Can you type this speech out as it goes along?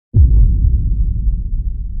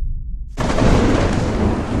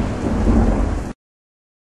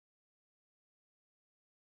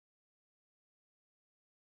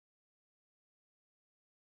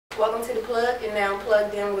Welcome to the plug, and now I'm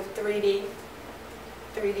plugged in with 3D.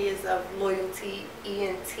 3D is of Loyalty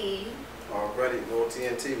ENT. Already, Loyalty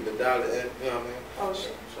ENT with the dollar in, you know what I mean? Oh,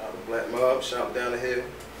 shit. Shout out to Black Mob, shout out down the hill,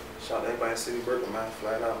 shout out to everybody in City Brooklyn, man,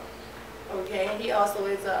 flat out. Okay, and he also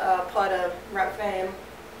is a part of FRKY and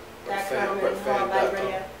Hard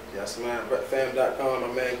Radio. Yes, man, FRKY.com, my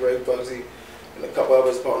man Greg Bugsy, and a couple of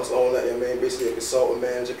his partners own that, you know what I mean? Basically a consultant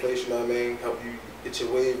manager place, you know what I mean? Help you get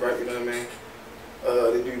your wave right, you know what I mean?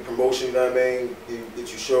 They do promotion, you know what I mean? They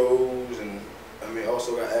get you shows, and I mean,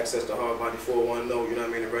 also got access to Hard Body 410, you know what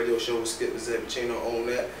I mean? The radio show, Skip the Zeb Chino own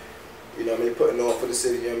that. You know what I mean? Putting on for the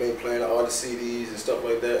city, you know what I mean? Playing all the CDs and stuff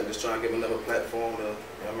like that, and just trying to give another platform to, you know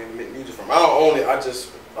what I mean, make music from. I don't own it, I'm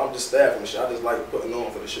just staffing the shit. I just like putting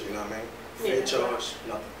on for the shit, you know what I mean? Free charge,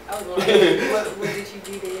 nothing. I was wondering, what did you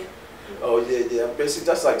do there? Oh yeah. Basically,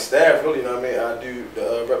 that's like staff, really. You know what I mean? I do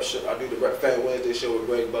the Rep Fan Wednesday show with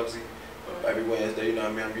Greg Bugsy every Wednesday. You know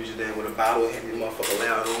what I mean? I'm usually there with a bottle and hitting the motherfucker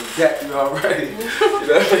loud on that. You already. You know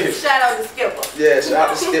what I mean? Shout out to Skipper. Yeah, shout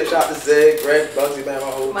out to Skip, shout out to Zed, Greg Bugsy, man, my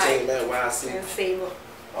whole team, man. YC. And Saber.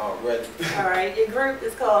 Already. All right, your group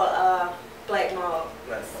is called Black Mob.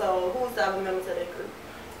 So who's the other members of that group?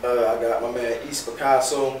 I got my man East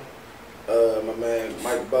Picasso. My man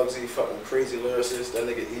Mike Bugsy, fucking crazy lyricist. That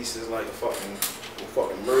nigga East is like a fucking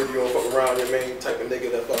murder you, fuck around, you know what I mean? Type of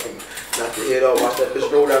nigga that fucking knock your head off, watch that bitch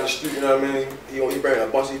roll down the street, you know what I mean? He bring a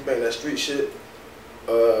bunch, he bring that street shit.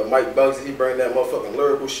 Mike Bugsy, he bring that motherfucking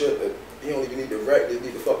lyrical shit that he don't even need to write, they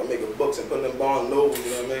need to fucking make a books and put them bond novels,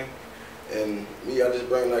 you know what I mean? And me, I just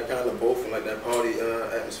bring like kind of both and like that party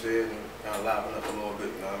atmosphere and kind of liven up a little bit,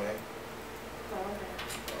 you know what I mean? Oh,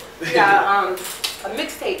 okay. Yeah, a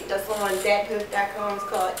mixtape that's on thatpiff.com is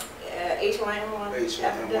called H1N1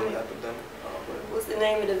 Epidemic. What's the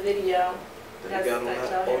name of the video? Oh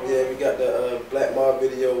yeah, we got the Black Mob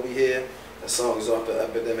video we hear. That song is off the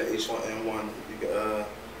Epidemic H1N1. You can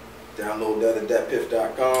download that at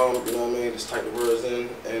thatpiff.com, you know what I mean? Just type the words in.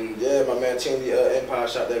 And yeah, my man Cheney Empire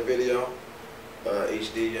shot that video.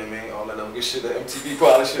 HD, you know what I mean? All that other good shit, that MTV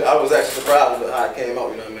quality shit. I was actually surprised with how it came out,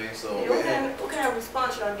 you know what I mean? So yeah, what kind of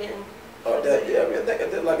response y'all getting? Yeah, I mean, I think I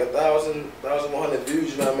did like 1,100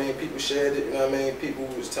 views, you know what I mean? People shared it, you know what I mean? People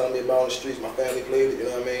was telling me about it on the streets, my family played it, you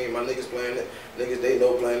know what I mean? My niggas playing it, niggas they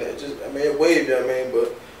know playing it. Just, I mean, it waved, you know what I mean?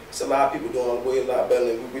 But it's a lot of people doing it way a lot better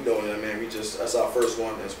than we doing, you know what I mean? That's our first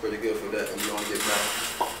one, that's pretty good for that, and we gonna get back.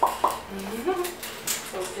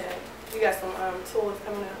 Okay. You got some tours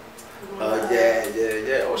coming up?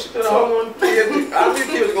 Yeah. Oh, she did her homework. I knew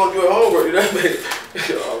she was gonna do her homework, you know what I mean?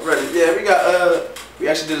 Already. Yeah, we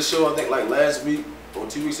actually did a show, I think like last week or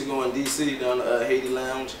 2 weeks ago in DC down the Haiti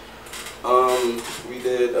Lounge. We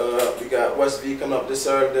got West V coming up this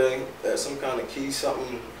Saturday at some kind of key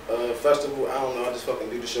something festival. I don't know, I just fucking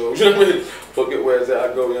do the show. You know what I mean? Book it wherever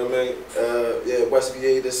I go, you know what I mean? Yeah, West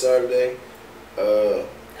VA this Saturday.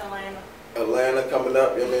 Atlanta coming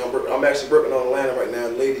up, you know what I mean? I'm actually working on Atlanta right now.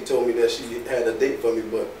 The lady told me that she had a date for me,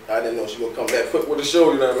 but I didn't know she was gonna come that quick with the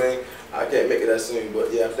show, you know what I mean? I can't make it that soon, but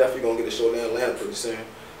yeah, I'm definitely gonna get a show in Atlanta pretty soon.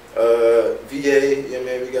 VA, you know what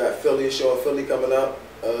I mean? We got Philly, a show in Philly coming up.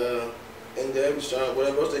 And yeah, we're trying,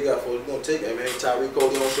 whatever else they got for us, we're gonna take it, man. Tyreek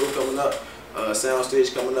Coleon show coming up.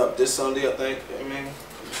 Soundstage coming up this Sunday, I think, you know what I mean?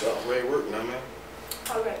 It's ready to work, you know what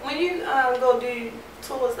I mean? Okay. When you go do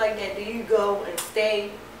tours like that, do you go and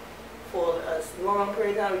stay for a long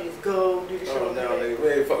period of time, or just go do the show? Oh, no, nigga, we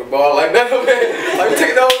ain't fucking ball like that, man. Like, we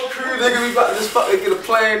taking the whole crew, nigga, we about to just fucking get a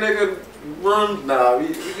plane, nigga, run. Nah, we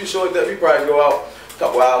do show like that. We probably go out a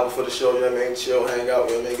couple hours before the show, you know what I mean? Chill, hang out,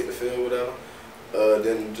 you know what I mean? Get the feel, whatever.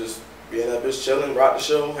 Then just be in that bitch chilling, rock the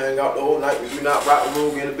show, hang out the whole night. We do not rock the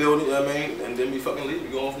road, be in the building, you know what I mean? And then we fucking leave, we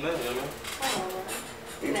go on from there, you know what I mean?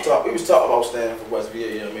 We was talking about staying for West VA,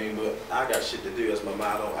 you know what I mean? But I got shit to do, that's my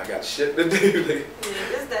motto. I got shit to do. Yeah,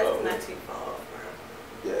 that's not too far.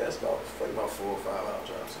 Yeah, it's about 4 or 5 hour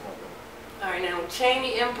drive, something like that. Alright, now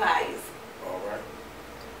Cheney Empires. Alright.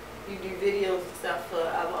 You do videos and stuff for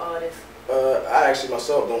other artists? I actually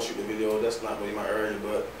myself don't shoot the video, that's not really my area,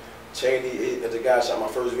 but Cheney, the guy shot my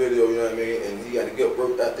first video, you know what I mean? And he got a good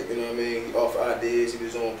work ethic, you know what I mean? He offered ideas, he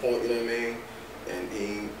was on point, you know what I mean? And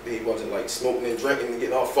he wasn't like smoking and drinking and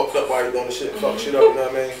getting all fucked up while he doing the shit, fuck shit up, you know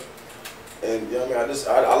what I mean? And you know what I mean,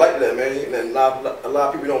 I like that, man. And a lot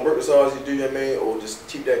of people don't work as hard as you do, you know what I mean? Or just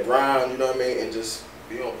keep that grind, you know what I mean? And just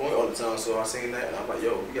be on point all the time. So I seen that and I'm like,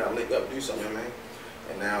 yo, we gotta link up, do something, you know what I mean?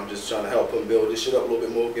 And now I'm just trying to help him build this shit up a little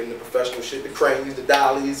bit more, getting the professional shit, the cranes, the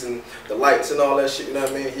dollies, and the lights and all that shit, you know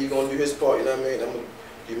what I mean? He gonna do his part, you know what I mean? I'm gonna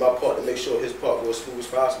do my part to make sure his part goes as smooth as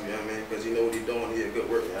possible, you know what I mean? Because he know what he's doing, he a good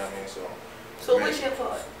work, you know what I mean? So what's your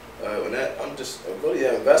part? And that, I'm just really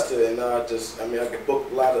an investor, and I can book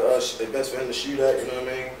a lot of events for him to shoot at, you know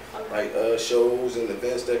what I mean? Okay. Like shows and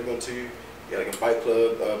events that we went to. Yeah, like a bike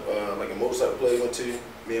club, like a motorcycle club we went to.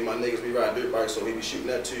 Me and my niggas, we ride dirt bikes, so he be shooting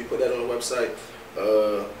that too. Put that on the website.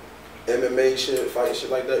 MMA shit, fight shit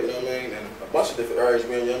like that, you know what I mean? And a bunch of different areas, you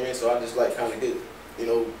know what I mean? So I just like kind of get, you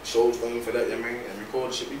know, shows for him for that, you know what I mean? And record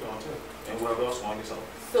the shit we doing too. And whoever else want to get something.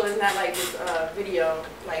 So it's not like just video,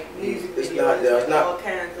 like music it's videos, not, yeah, it's not, all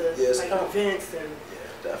kinds of like events and...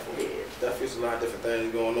 Yeah, definitely. Yeah. Definitely a lot of different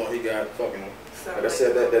things going on. He got fucking, so like I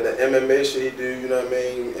said, that MMA shit he do, you know what I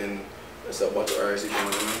mean? And there's a bunch of areas he doing, you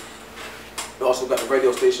know what I mean? We also got the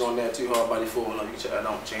radio station on there too, Hard Body 4. You can check that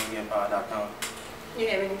out on ChaneyEmpire.com. You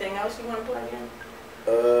have anything else you want to plug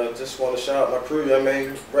in? Just want to shout out my crew, you know what I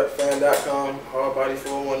mean? Repfan.com, Hard Body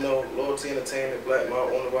 410, Loyalty Entertainment, Black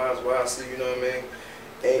Mark, On the Rise, YC, you know what I mean?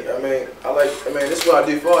 This is what I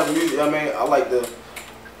do for the music, you know what I mean?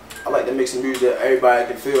 I like to make some music that everybody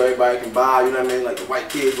can feel, everybody can buy, you know what I mean? Like the white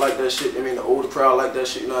kids like that shit, I mean, the older crowd like that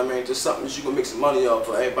shit, you know what I mean? Just something that you can make some money off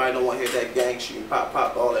of. Everybody don't want to hear that gang shooting,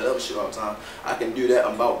 pop, all that other shit all the time. I can do that,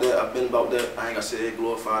 I'm about that, I've been about that. I ain't gonna sit here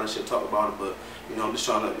glorify this shit, talk about it, but, you know, I'm just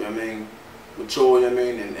trying to, you know what I mean, mature, you know what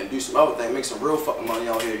I mean, and do some other things, make some real fucking money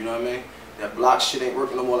out here, you know what I mean? That block shit ain't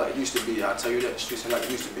working no more like it used to be. I tell you that, the streets ain't like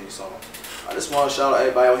it used to be, so. I just want to shout out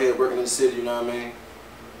everybody out here working in the city, you know what I mean?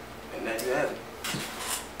 And there you have it.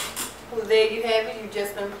 Well, there you have it. You've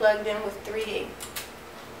just been plugged in with 3-8.